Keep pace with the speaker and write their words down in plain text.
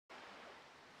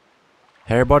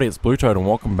Hey everybody, it's BlueToad and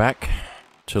welcome back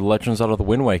to Legends Zelda the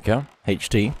Wind Waker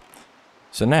HD.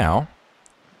 So now,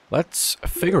 let's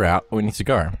figure out where we need to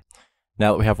go.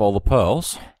 Now that we have all the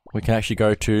pearls, we can actually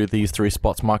go to these 3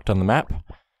 spots marked on the map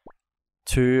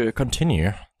to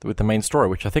continue with the main story,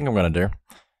 which I think I'm going to do.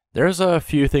 There's a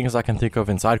few things I can think of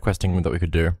in side questing that we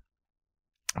could do,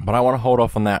 but I want to hold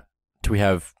off on that till we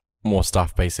have more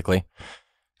stuff basically.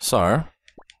 So,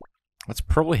 let's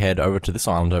probably head over to this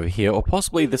island over here, or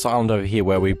possibly this island over here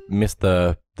where we missed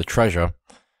the treasure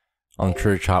on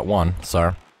True Chart 1,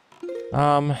 so...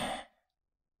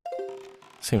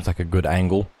 seems like a good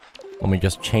angle. Let me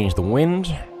just change the wind.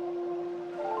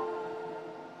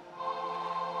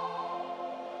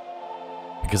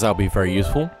 Because that'll be very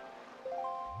useful.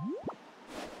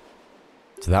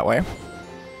 So that way.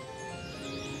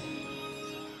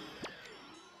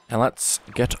 And let's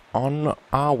get on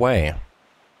our way.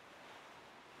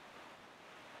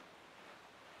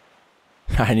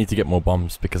 I need to get more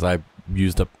bombs because I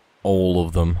used up all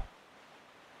of them.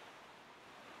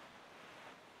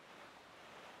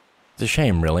 It's a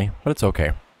shame, really, but it's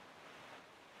okay.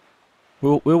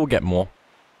 We will get more.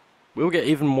 We will get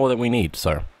even more than we need,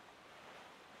 so.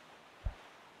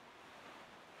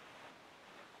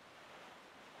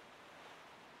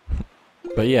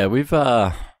 But yeah, we've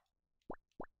not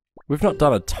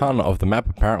done a ton of the map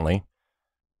apparently.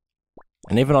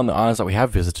 And even on the islands that we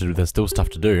have visited, there's still stuff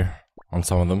to do on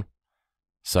some of them.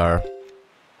 So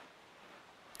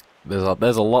there's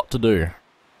a lot to do.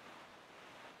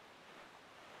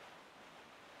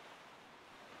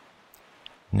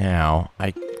 Now,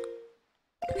 okay,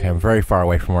 I'm very far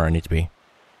away from where I need to be.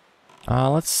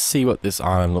 Let's see what this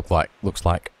island looks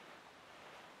like.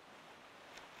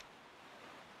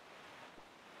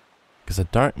 Because I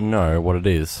don't know what it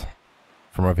is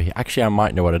from over here. Actually, I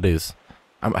might know what it is.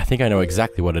 I think I know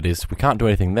exactly what it is. We can't do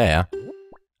anything there.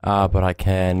 But I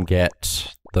can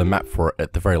get the map for it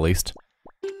at the very least.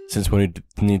 Since we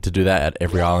need to do that at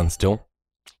every island still.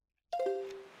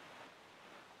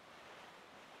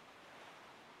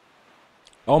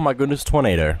 Oh my goodness,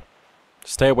 tornado.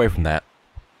 Stay away from that.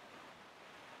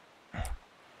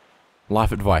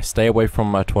 Life advice, stay away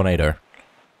from a tornado.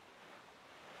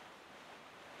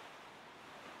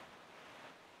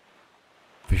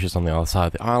 Fishes on the other side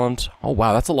of the island. Oh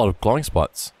wow, that's a lot of glowing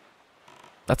spots.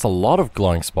 That's a lot of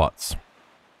glowing spots.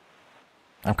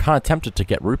 I'm kind of tempted to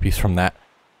get rupees from that.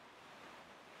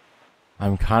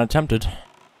 I'm kind of tempted.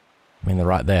 I mean, they're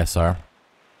right there, so...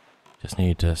 just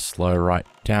need to slow right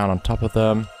down on top of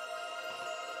them.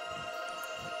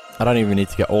 I don't even need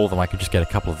to get all of them, I could just get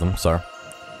a couple of them, so...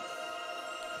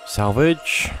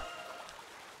 salvage.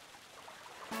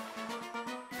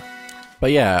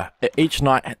 But yeah, each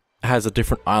night has a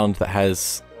different island that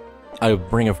has a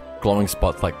ring of glowing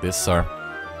spots like this, so...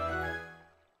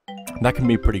 that can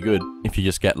be pretty good if you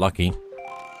just get lucky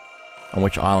on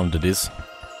which island it is.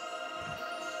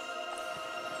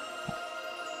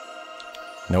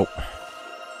 Nope.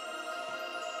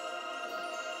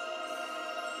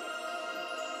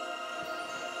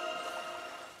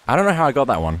 I don't know how I got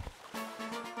that one.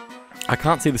 I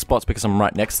can't see the spots because I'm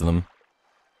right next to them.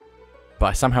 But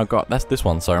I somehow got this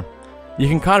one, so... you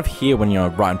can kind of hear when you're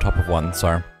right on top of one,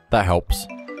 so that helps.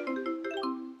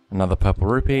 Another purple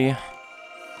rupee.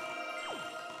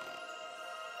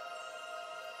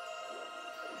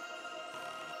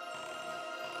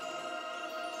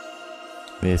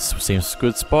 This seems a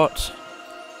good spot.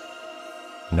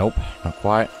 Nope, not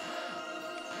quite.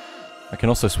 I can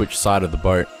also switch side of the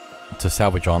boat to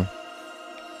salvage on.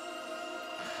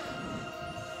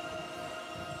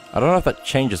 I don't know if that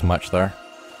changes much though.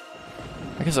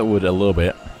 I guess it would a little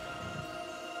bit. I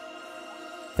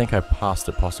think I passed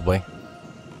it possibly.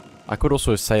 I could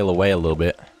also sail away a little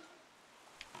bit.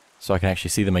 So I can actually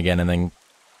see them again and then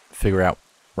figure out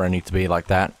where I need to be like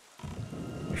that.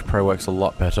 Which probably works a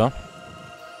lot better.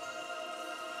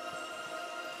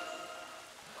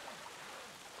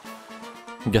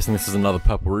 I'm guessing this is another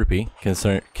purple rupee,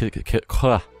 considering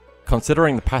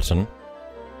the pattern.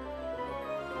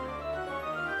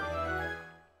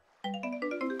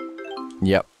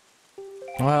 Yep.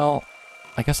 Well,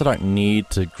 I guess I don't need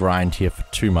to grind here for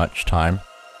too much time.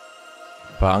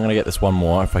 But I'm gonna get this one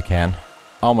more if I can.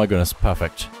 Oh my goodness,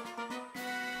 perfect.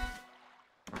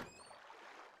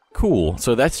 Cool,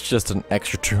 so that's just an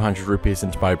extra 200 rupees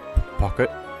into my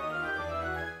pocket.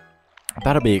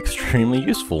 That'll be extremely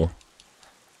useful.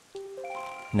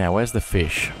 Now, where's the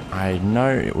fish? I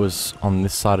know it was on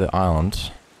this side of the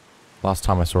island. Last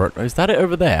time I saw it. Is that it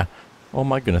over there? Oh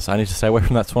my goodness, I need to stay away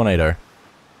from that tornado.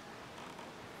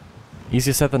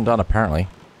 Easier said than done, apparently.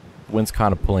 The wind's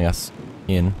kind of pulling us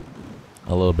in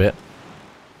a little bit.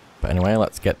 But anyway,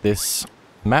 let's get this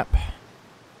map.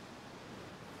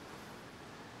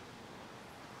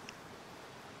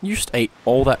 You just ate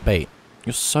all that bait.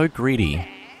 You're so greedy.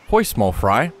 Hoi, small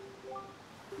fry.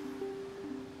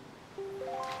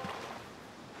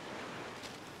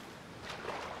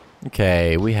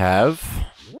 Okay, we have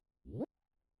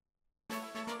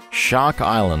Shark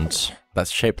Island. That's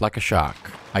shaped like a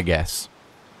shark, I guess.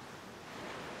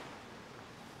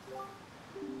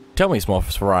 Tell me, small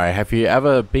fry, have you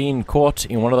ever been caught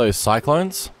in one of those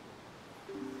cyclones?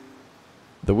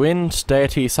 The wind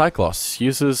deity Cyclos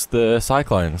uses the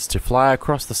cyclones to fly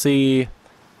across the sea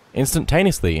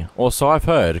instantaneously, or so I've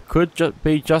heard. Could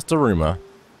be just a rumor.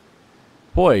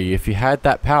 Boy, if you had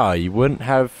that power, you wouldn't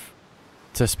have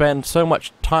to spend so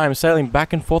much time sailing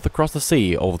back and forth across the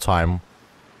sea all the time.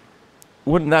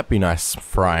 Wouldn't that be nice,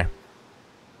 Fry?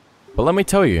 But let me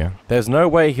tell you, there's no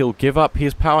way he'll give up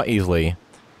his power easily.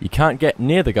 You can't get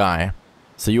near the guy,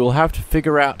 so you will have to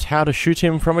figure out how to shoot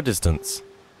him from a distance.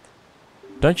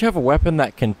 Don't you have a weapon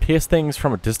that can pierce things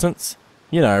from a distance?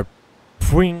 You know,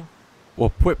 pwing,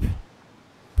 or pwip,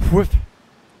 pwip.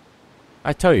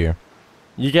 I tell you,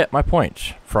 you get my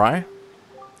point, Fry.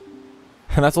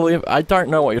 And that's all I don't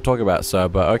know what you're talking about, sir,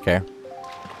 but okay.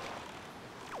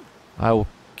 I will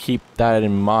keep that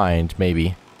in mind,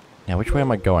 maybe. Now, which way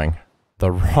am I going?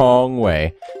 The wrong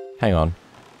way. Hang on.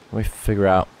 Let me figure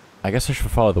out. I guess I should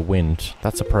follow the wind.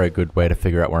 That's a pretty good way to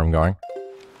figure out where I'm going.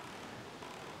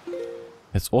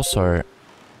 There's also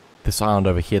this island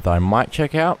over here that I might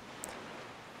check out.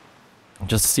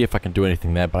 Just to see if I can do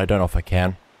anything there, but I don't know if I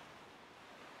can.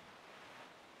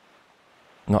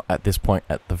 Not at this point,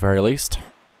 at the very least.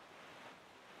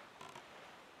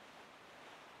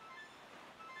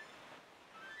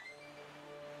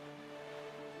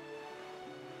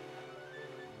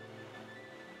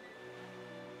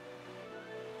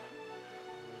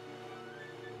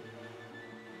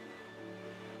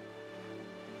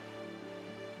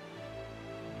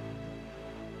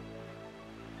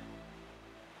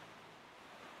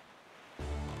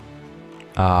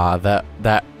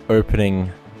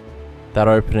 That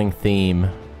opening theme,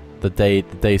 the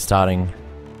day starting,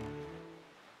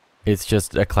 it's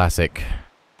just a classic.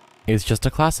 It's just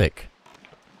a classic.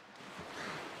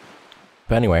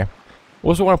 But anyway,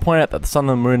 also want to point out that the sun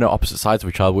and the moon are opposite sides of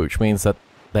each other, which means that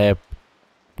they're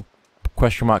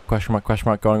question mark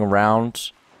going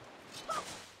around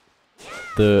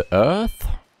the Earth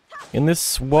in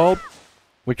this world,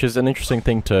 which is an interesting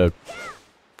thing to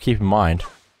keep in mind.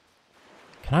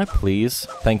 Can I please?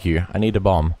 Thank you. I need a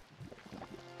bomb.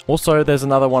 Also, there's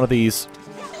another one of these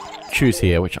chews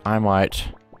here, which I might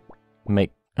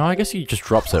make... Oh, I guess he just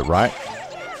drops it, right?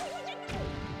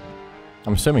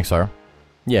 I'm assuming so.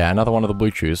 Yeah, another one of the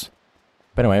blue chews.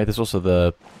 But anyway, there's also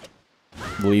the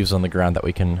leaves on the ground that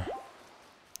we can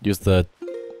use the...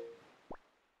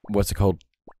 What's it called?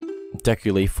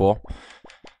 Deku leaf for.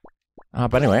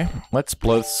 But anyway, let's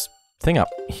blow this thing up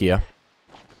here.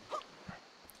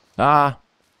 Ah!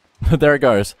 There it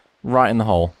goes. Right in the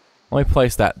hole. Let me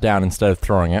place that down instead of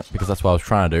throwing it, because that's what I was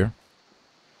trying to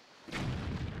do.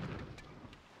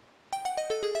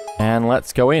 And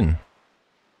let's go in.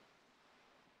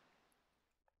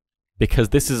 Because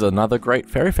this is another great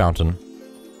fairy fountain.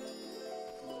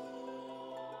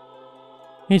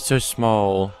 It's so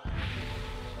small.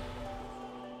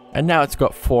 And now it's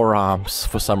got 4 arms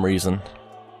for some reason.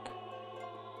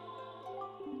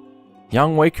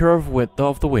 Young Waker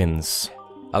of the Winds,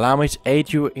 allow me to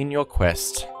aid you in your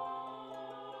quest.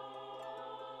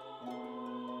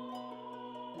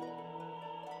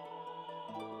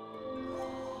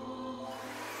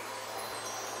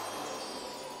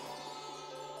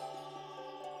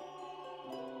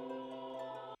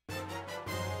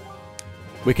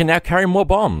 We can now carry more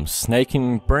bombs. Now you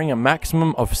can bring a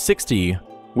maximum of 60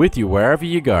 with you wherever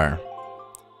you go.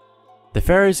 The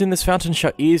fairies in this fountain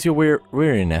shall ease your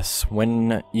weariness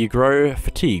when you grow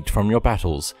fatigued from your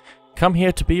battles. Come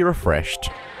here to be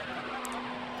refreshed.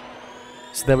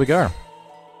 So there we go.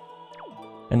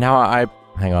 And now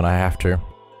hang on, I have to.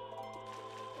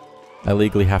 I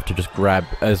legally have to just grab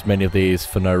as many of these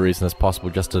for no reason as possible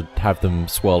just to have them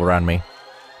swirl around me.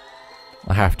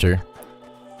 I have to.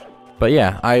 But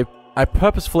yeah, I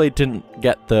purposefully didn't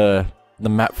get the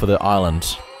map for the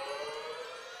island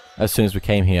as soon as we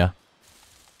came here.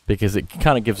 Because it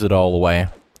kind of gives it all away.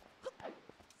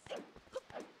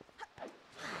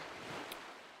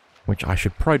 Which I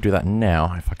should probably do that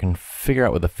now, if I can figure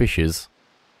out where the fish is.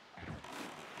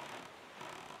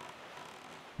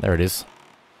 There it is.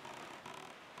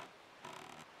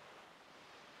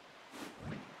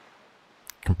 I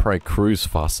can probably cruise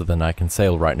faster than I can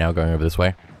sail right now going over this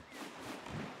way.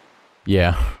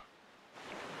 Yeah,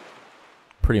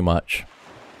 pretty much.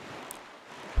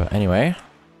 But anyway,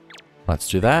 let's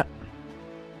do that.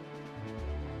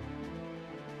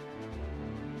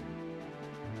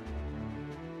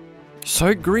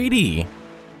 So greedy!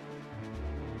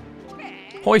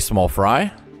 Hoi, small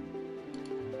fry.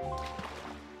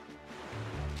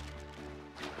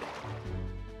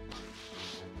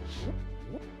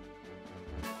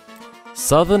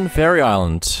 Southern Fairy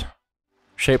Island.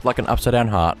 Shaped like an upside-down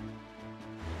heart.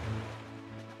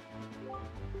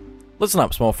 Listen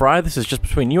up, small fry. This is just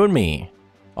between you and me.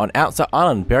 On Outside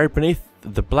Island, buried beneath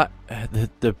the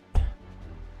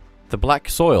black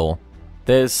soil,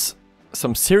 there's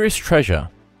some serious treasure.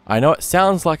 I know it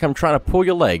sounds like I'm trying to pull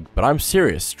your leg, but I'm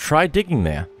serious. Try digging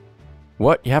there.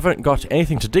 What? You haven't got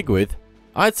anything to dig with?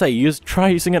 I'd say try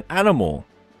using an animal.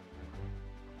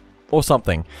 Or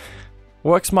something.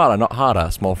 Work smarter, not harder,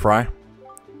 small fry.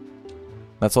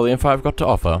 That's all the info I've got to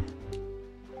offer.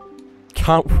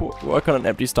 Can't work on an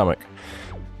empty stomach.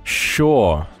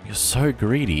 Sure, you're so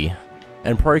greedy.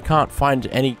 And probably can't find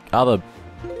any other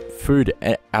food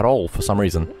at all for some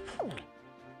reason.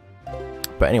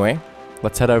 But anyway,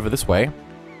 let's head over this way.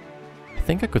 I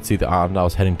think I could see the island I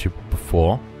was heading to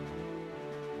before.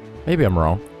 Maybe I'm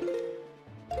wrong.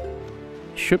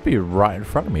 Should be right in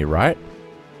front of me, right?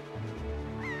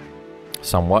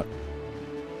 Somewhat.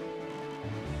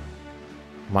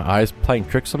 My eyes playing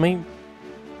tricks on me?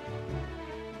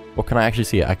 Or can I actually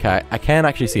see it? Okay, I can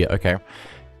actually see it, okay.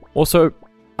 Also,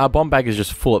 our bomb bag is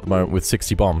just full at the moment with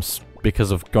 60 bombs because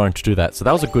of going to do that, so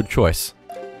that was a good choice.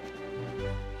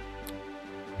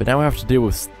 But now we have to deal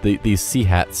with these sea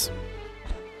hats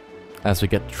as we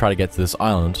try to get to this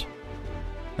island.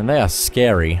 And they are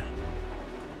scary.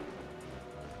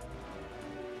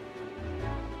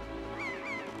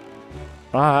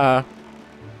 Ah.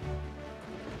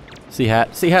 Sea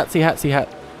hat, sea hat, sea hat, sea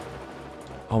hat.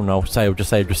 Oh no, sail, just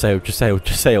sail, just sail, just sail,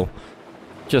 just sail.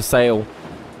 Just sail.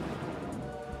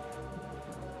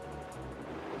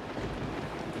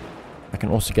 I can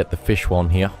also get the fish one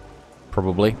here,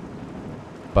 probably.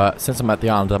 But since I'm at the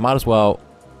island, I might as well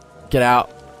get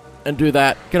out and do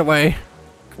that. Get away.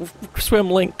 Swim,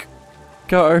 Link.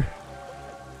 Go.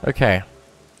 Okay.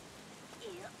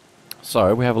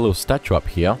 So, we have a little statue up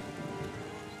here.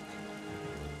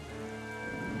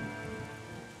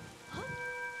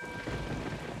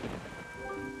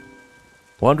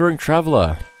 Wandering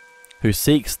traveler who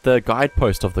seeks the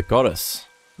guidepost of the goddess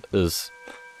is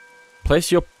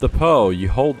place the pearl you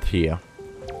hold here.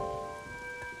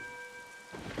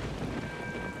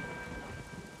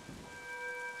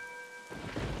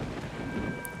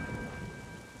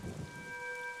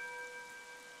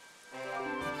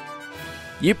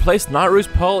 You place Nairu's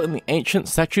pearl in the ancient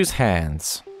statue's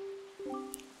hands.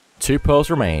 2 pearls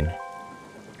remain.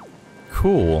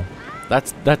 Cool.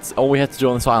 That's all we had to do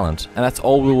on this island. And that's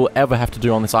all we will ever have to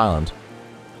do on this island.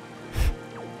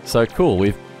 So cool,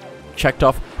 we've checked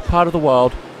off part of the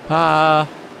world. I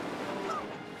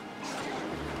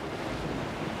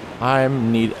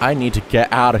need to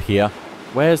get out of here.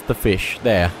 Where's the fish?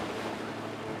 There.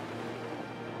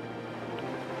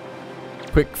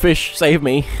 Quick fish, save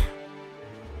me.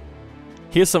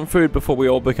 Here's some food before we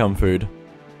all become food.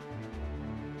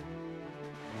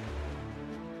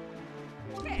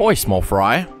 Oi, small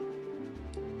fry.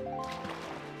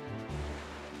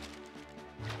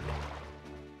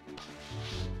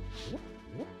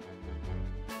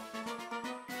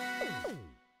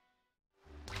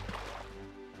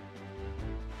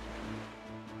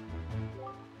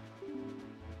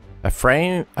 A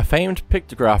famed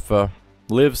pictographer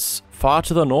lives far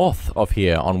to the north of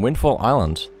here on Windfall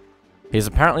Island. He's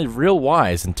apparently real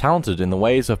wise and talented in the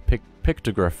ways of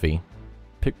pictography.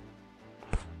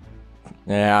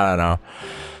 Yeah, I don't know.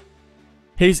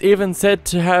 He's even said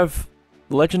to have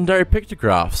legendary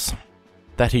pictographs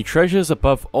that he treasures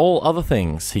above all other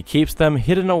things. He keeps them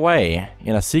hidden away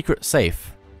in a secret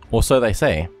safe, or so they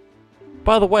say.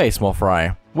 By the way, small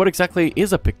fry, what exactly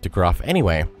is a pictograph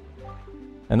anyway?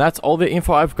 And that's all the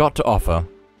info I've got to offer.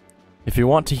 If you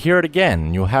want to hear it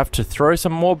again, you'll have to throw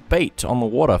some more bait on the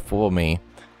water for me.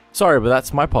 Sorry, but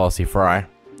that's my policy, Fry.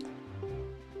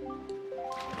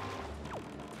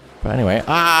 But anyway,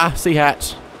 sea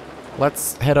hat.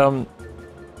 Let's head on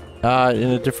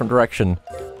in a different direction.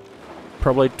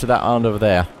 Probably to that island over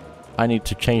there. I need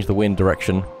to change the wind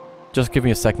direction. Just give me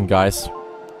a second, guys.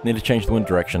 Need to change the wind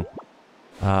direction.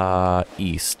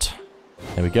 East.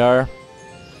 There we go.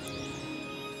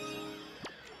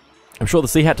 I'm sure the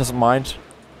sea hat doesn't mind.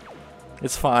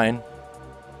 It's fine.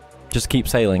 Just keep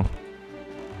sailing.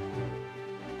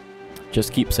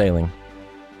 Just keep sailing.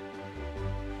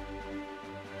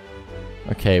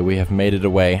 Okay, we have made it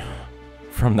away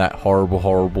from that horrible,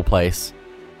 horrible place.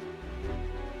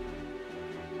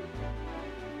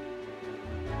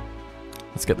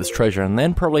 Let's get this treasure and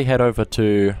then probably head over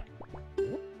to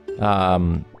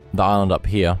the island up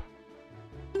here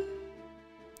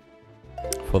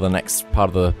for the next part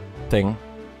of the thing,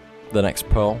 the next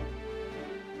pearl.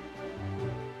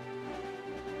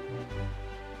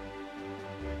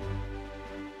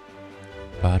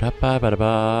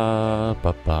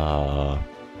 Ba-da-ba-ba-da-ba-ba-ba.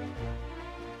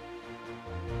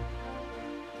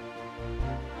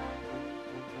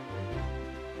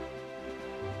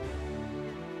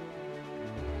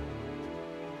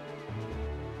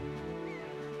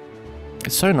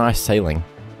 It's so nice sailing.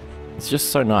 It's just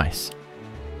so nice.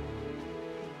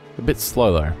 A bit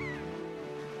slow though.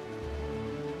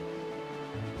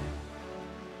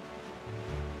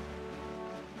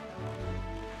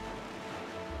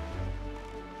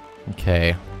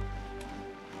 Okay.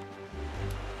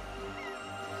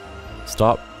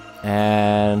 Stop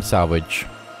and salvage.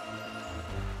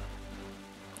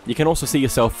 You can also see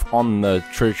yourself on the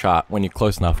true chart when you're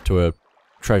close enough to a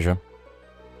treasure.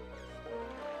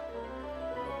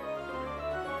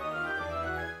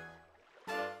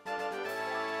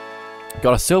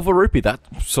 Got a silver rupee,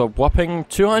 that's a whopping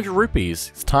 200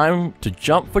 rupees. It's time to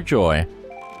jump for joy.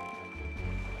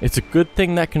 It's a good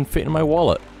thing that can fit in my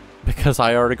wallet, because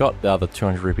I already got the other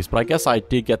 200 rupees, but I guess I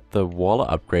did get the wallet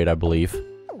upgrade, I believe.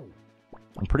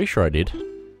 I'm pretty sure I did.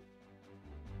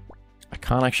 I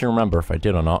can't actually remember if I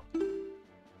did or not.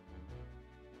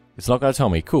 It's not going to tell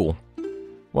me, cool.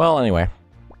 Well, anyway.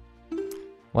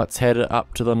 Let's head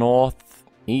up to the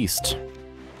northeast.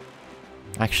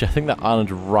 Actually, I think that island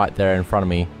right there in front of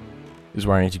me is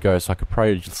where I need to go, so I could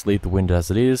probably just leave the wind as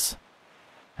it is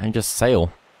and just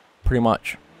sail, pretty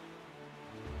much.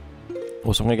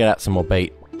 Also, I'm going to get out some more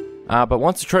bait. But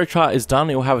once the treasure chart is done,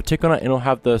 it will have a tick on it, and it'll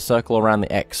have the circle around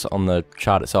the X on the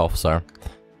chart itself, so.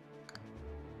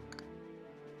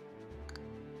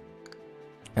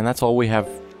 And that's all we have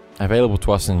available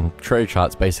to us in treasure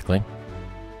charts, basically.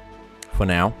 For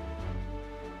now.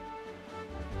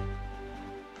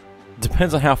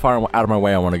 Depends on how far out of my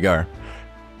way I want to go.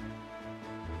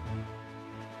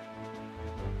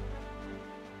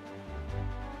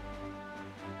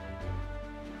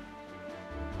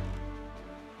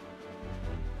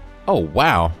 Oh,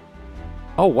 wow.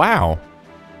 Oh, wow.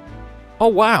 Oh,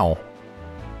 wow.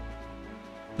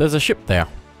 There's a ship there.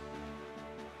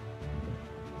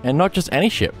 And not just any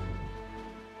ship.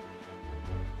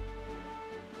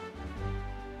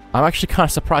 I'm actually kind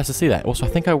of surprised to see that. Also, I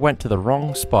think I went to the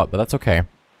wrong spot, but that's okay.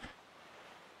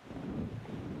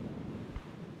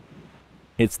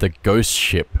 It's the ghost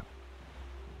ship,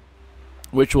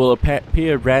 which will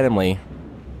appear randomly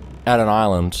at an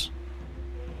island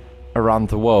around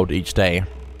the world each day.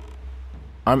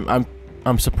 I'm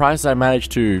surprised I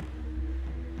managed to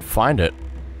find it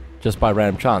just by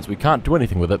random chance. We can't do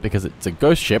anything with it because it's a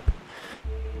ghost ship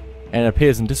and it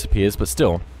appears and disappears, but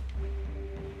still.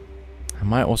 I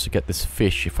might also get this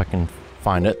fish if I can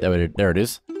find it. There it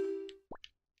is.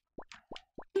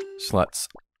 So let's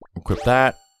equip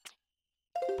that.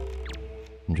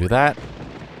 And do that.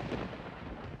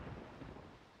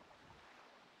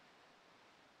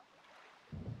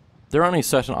 There are only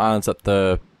certain islands that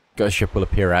the ghost ship will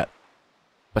appear at.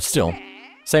 But still.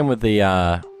 Same with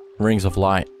the Rings of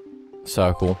Light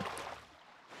circle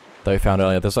that we found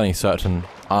earlier. There's only certain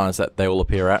islands that they will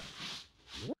appear at.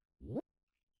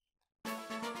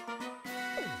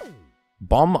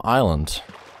 Bomb Island.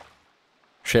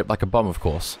 Shaped like a bomb, of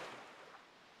course.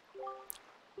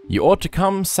 You ought to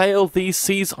come sail these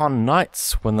seas on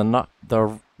nights when the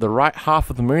right half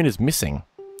of the moon is missing.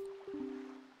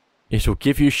 It will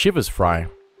give you shivers, Fry.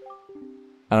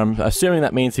 And I'm assuming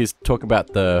that means he's talking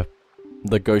about the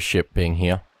ghost ship being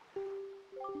here.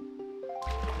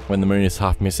 When the moon is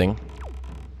half missing.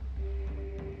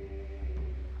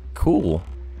 Cool.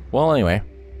 Well, anyway.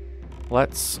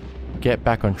 Let's get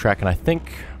back on track, and I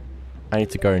think I need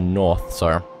to go north,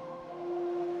 so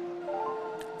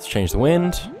let's change the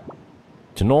wind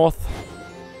to north,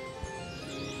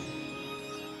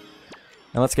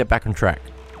 and let's get back on track.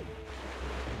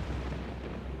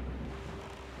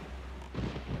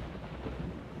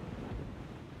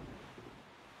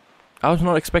 I was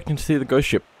not expecting to see the ghost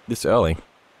ship this early.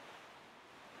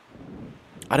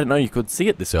 I didn't know you could see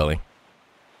it this early.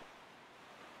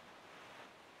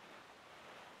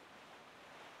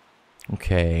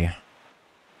 Okay.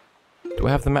 Do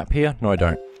I have the map here? No, I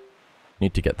don't.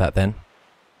 Need to get that then.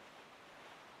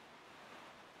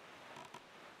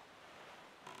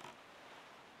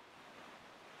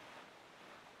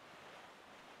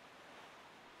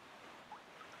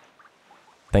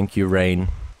 Thank you, Rain.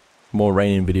 More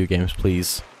rain in video games,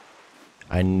 please.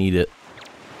 I need it.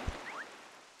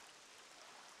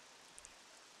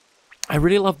 I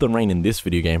really love the rain in this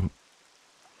video game.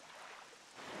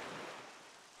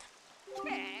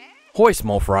 Hoy,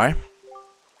 small fry.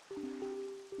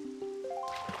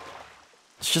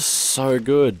 It's just so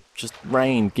good. Just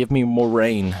rain. Give me more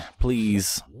rain,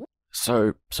 please.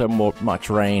 So much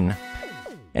rain.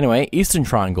 Anyway, Eastern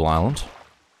Triangle Island.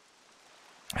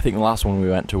 I think the last one we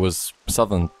went to was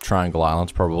Southern Triangle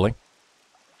Islands, probably.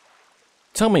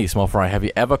 Tell me, small fry, have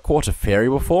you ever caught a fairy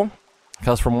before?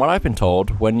 Because from what I've been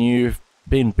told, when you've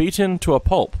been beaten to a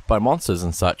pulp by monsters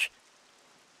and such,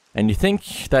 and you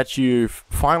think that you've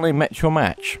finally met your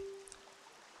match,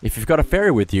 if you've got a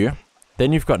fairy with you,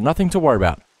 then you've got nothing to worry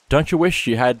about. Don't you wish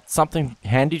you had something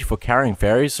handy for carrying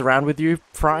fairies around with you,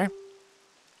 Fry?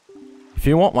 If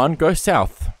you want one, go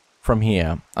south from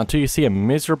here until you see a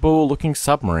miserable-looking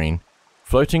submarine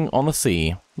floating on the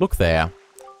sea. Look there.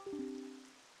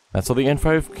 That's all the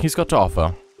info he's got to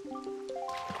offer.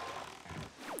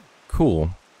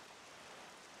 Cool.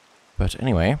 But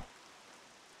anyway,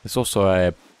 there's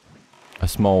also a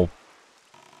small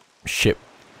ship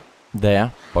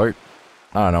there, boat.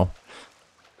 I don't know.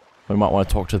 We might want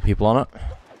to talk to the people on it.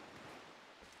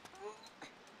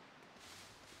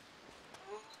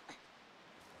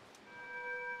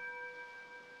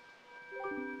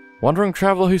 Wandering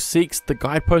traveler who seeks the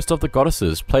guidepost of the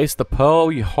goddesses, place the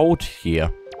pearl you hold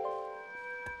here.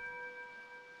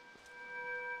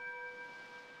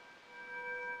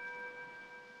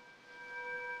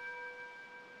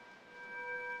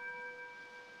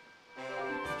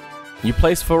 You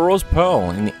place Faro's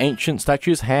pearl in the ancient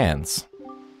statue's hands.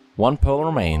 One pearl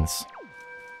remains.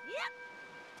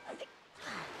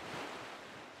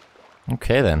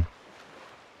 Okay then.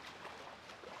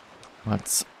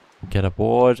 Let's get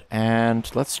aboard and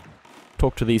let's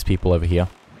talk to these people over here.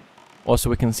 Also,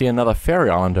 we can see another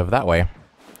fairy island over that way,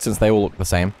 since they all look the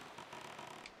same.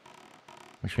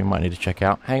 Which we might need to check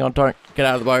out. Hang on, don't get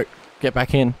out of the boat. Get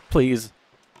back in, please.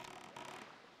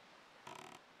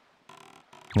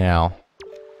 Now,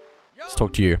 let's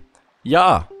talk to you.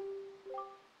 Yeah!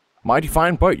 Mighty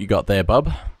fine boat you got there,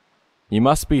 bub. You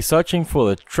must be searching for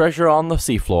the treasure on the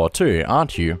seafloor too,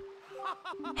 aren't you?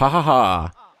 Ha ha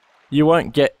ha! You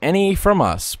won't get any from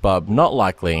us, bub, not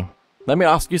likely. Let me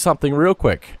ask you something real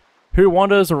quick. Who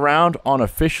wanders around on a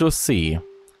fishless sea?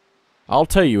 I'll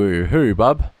tell you who,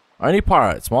 bub. Only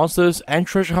pirates, monsters, and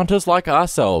treasure hunters like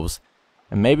ourselves.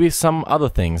 And maybe some other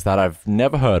things that I've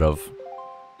never heard of.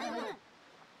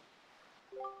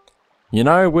 You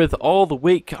know, with all the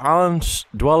weak island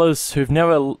dwellers who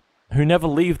never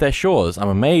leave their shores, I'm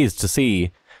amazed to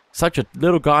see such a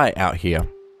little guy out here.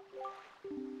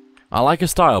 I like your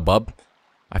style, bub.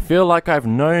 I feel like I've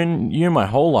known you my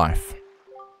whole life.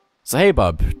 So hey,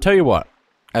 bub, tell you what.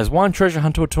 As one treasure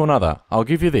hunter to another, I'll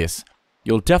give you this.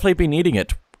 You'll definitely be needing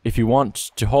it if you want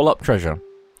to haul up treasure.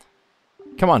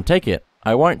 Come on, take it.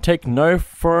 I won't take no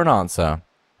for an answer.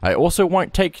 I also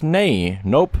won't take nay,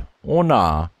 nope, or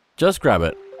nah. Just grab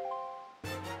it.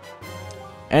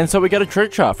 And so we get a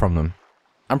treasure chart from them.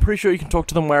 I'm pretty sure you can talk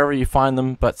to them wherever you find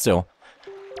them, but still.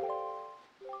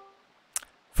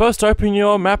 First, open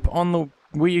your map on the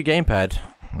Wii U gamepad,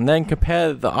 and then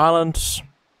compare the island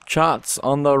charts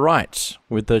on the right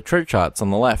with the treasure charts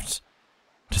on the left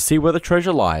to see where the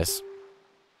treasure lies.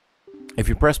 If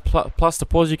you press plus to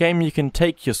pause your game, you can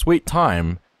take your sweet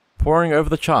time poring over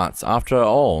the charts. After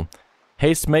all,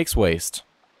 haste makes waste.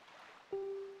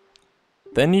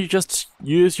 Then you just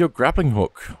use your grappling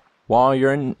hook while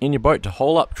you're in your boat to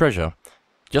haul up treasure.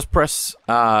 Just press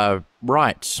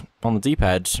right on the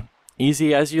D-pad,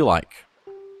 easy as you like.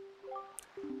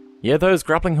 Yeah, those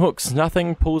grappling hooks,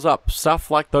 nothing pulls up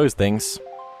stuff like those things.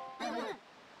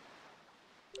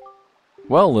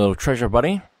 Well, little treasure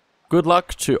buddy, good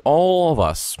luck to all of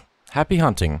us. Happy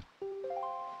hunting.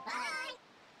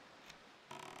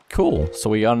 Cool, so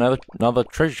we got another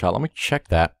treasure chart. Let me check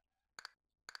that.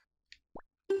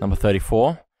 Number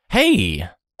 34. Hey!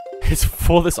 It's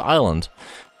for this island.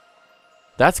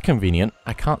 That's convenient.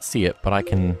 I can't see it, but I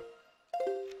can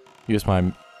use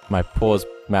my pause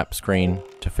map screen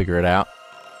to figure it out.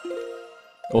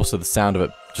 Also, the sound of it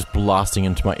just blasting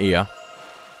into my ear.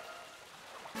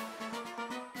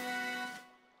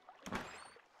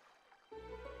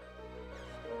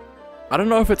 I don't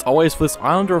know if it's always for this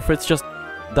island or if it's just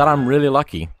that I'm really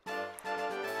lucky.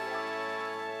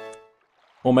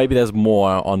 Or maybe there's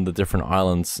more on the different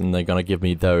islands and they're gonna give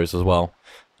me those as well.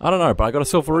 I don't know, but I got a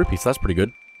silver rupee, so that's pretty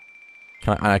good.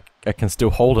 I can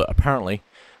still hold it, apparently.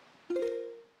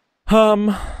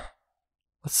 Let's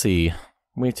see.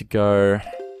 We need to go...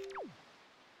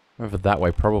 Over that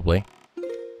way, probably.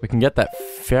 We can get that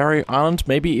fairy island,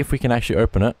 maybe, if we can actually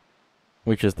open it.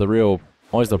 Which is the real...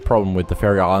 always the problem with the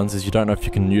fairy islands, is you don't know if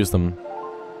you can use them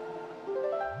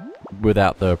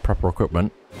without the proper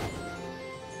equipment.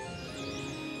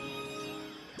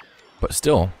 But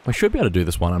still, we should be able to do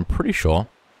this one, I'm pretty sure.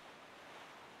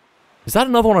 Is that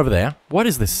another one over there? What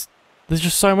is this? There's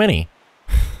just so many.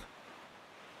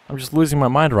 I'm just losing my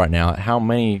mind right now at how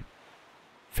many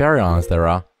fairy islands there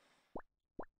are.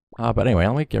 But anyway,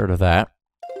 let me get rid of that.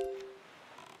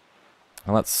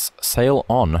 And let's sail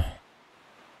on.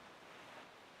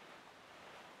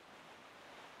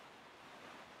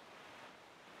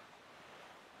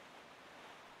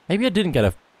 Maybe I didn't get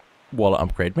a wallet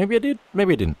upgrade. Maybe I did.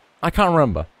 Maybe I didn't. I can't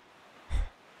remember.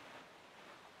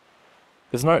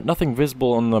 There's nothing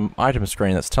visible on the item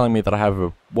screen that's telling me that I have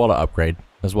a wallet upgrade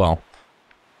as well.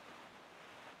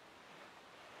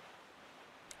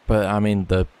 But, I mean,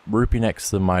 the rupee next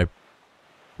to my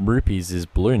rupees is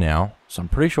blue now, so I'm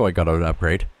pretty sure I got an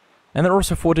upgrade. And they're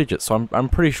also 4 digits, so I'm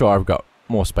pretty sure I've got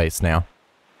more space now.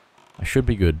 I should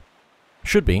be good.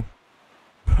 Should be.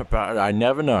 But I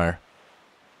never know.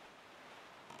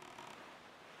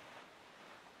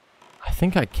 I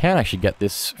think I can actually get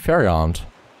this fairy island.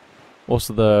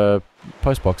 Also, the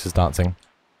post box is dancing.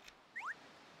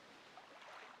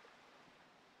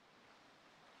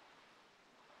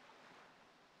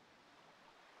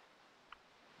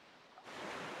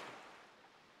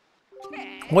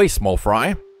 Way small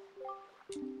fry.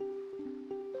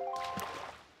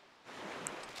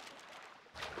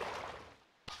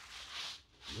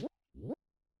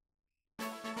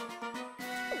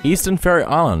 Eastern Fairy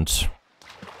Island.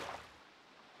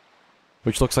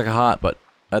 Which looks like a heart, but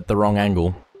at the wrong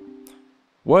angle.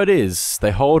 Word is,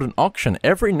 they hold an auction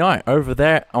every night over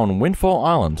there on Windfall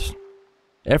Island.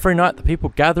 Every night the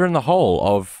people gather in the hall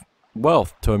of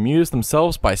wealth to amuse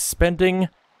themselves by spending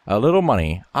a little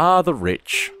money. Ah, the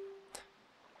rich.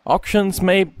 Auctions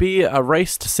may be a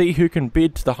race to see who can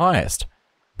bid the highest,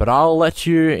 but I'll let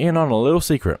you in on a little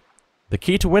secret. The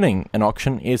key to winning an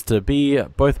auction is to be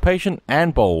both patient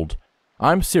and bold.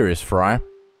 I'm serious, Fry.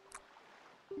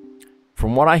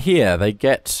 From what I hear, they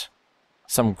get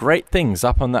some great things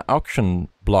up on the auction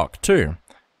block too,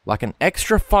 like an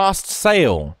extra fast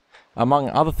sale, among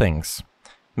other things.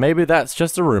 Maybe that's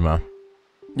just a rumor.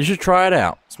 You should try it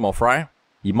out, small fry.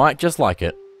 You might just like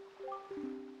it.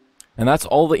 And that's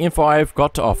all the info I've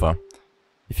got to offer.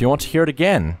 If you want to hear it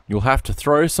again, you'll have to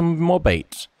throw some more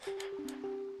bait.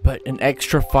 But an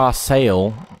extra fast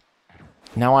sale...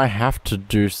 Now I have to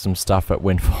do some stuff at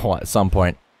Windfall at some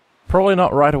point. Probably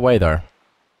not right away though.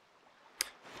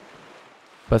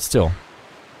 But still,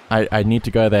 I need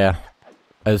to go there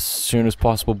as soon as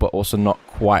possible, but also not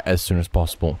quite as soon as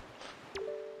possible.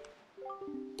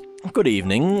 Good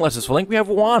evening, letters for Link. We have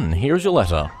one. Here's your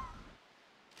letter.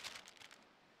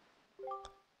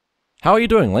 How are you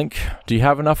doing, Link? Do you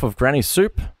have enough of Granny's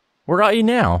soup? Where are you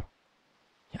now?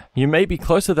 You may be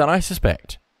closer than I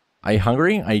suspect. Are you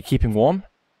hungry? Are you keeping warm?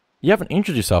 You haven't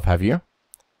injured yourself, have you?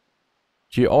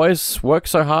 Do you always work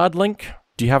so hard, Link?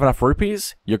 Do you have enough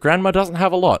rupees? Your grandma doesn't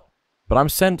have a lot, but I'm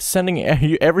sending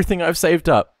you everything I've saved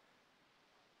up.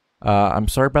 I'm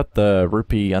sorry about the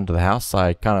rupee under the house.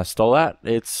 I kind of stole that.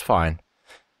 It's fine.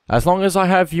 As long as I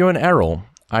have you and Errol,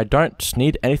 I don't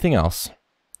need anything else.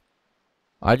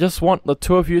 I just want the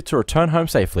two of you to return home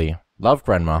safely. Love,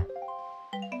 Grandma.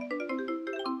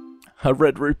 A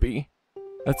red rupee.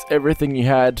 That's everything you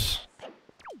had.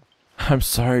 I'm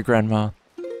sorry, Grandma.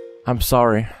 I'm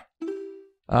sorry.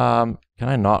 Can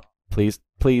I not? Please?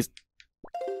 Please?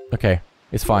 Okay,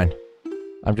 it's fine.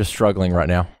 I'm just struggling right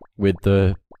now with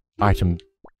the item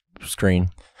screen.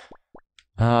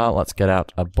 Let's get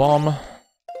out a bomb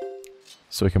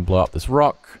so we can blow up this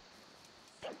rock.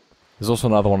 There's also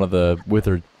another one of the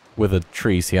withered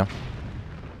trees here,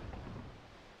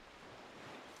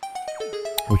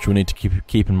 which we need to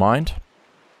keep in mind.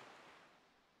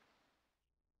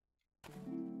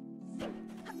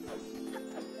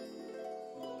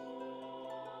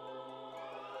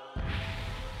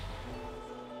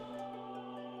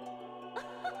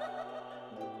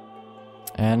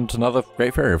 And another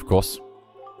great fairy, of course.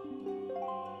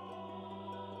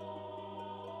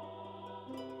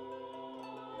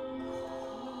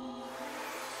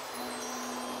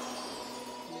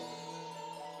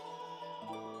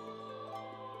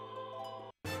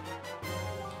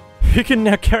 You can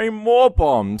now carry more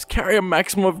bombs! Carry a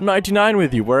maximum of 99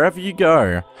 with you wherever you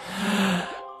go.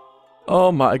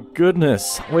 Oh my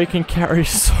goodness, we can carry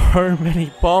so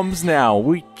many bombs now.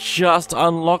 We just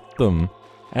unlocked them.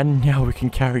 And now we can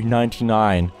carry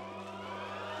 99.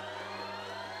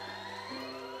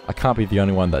 I can't be the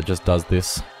only one that just does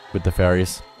this with the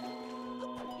fairies.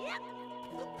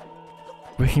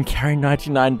 We can carry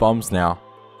 99 bombs now.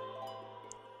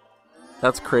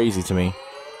 That's crazy to me.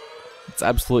 It's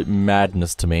absolute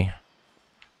madness to me.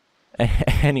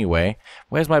 Anyway,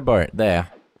 where's my boat? There.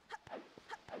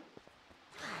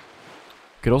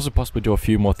 Could also possibly do a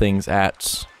few more things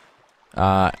at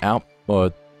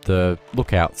the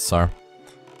lookouts, so.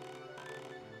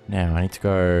 Now, I need to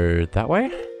go that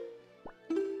way?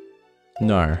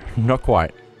 No, not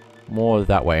quite. More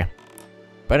that way.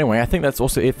 But anyway, I think that's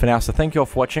also it for now, so thank you all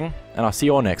for watching, and I'll see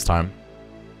you all next time.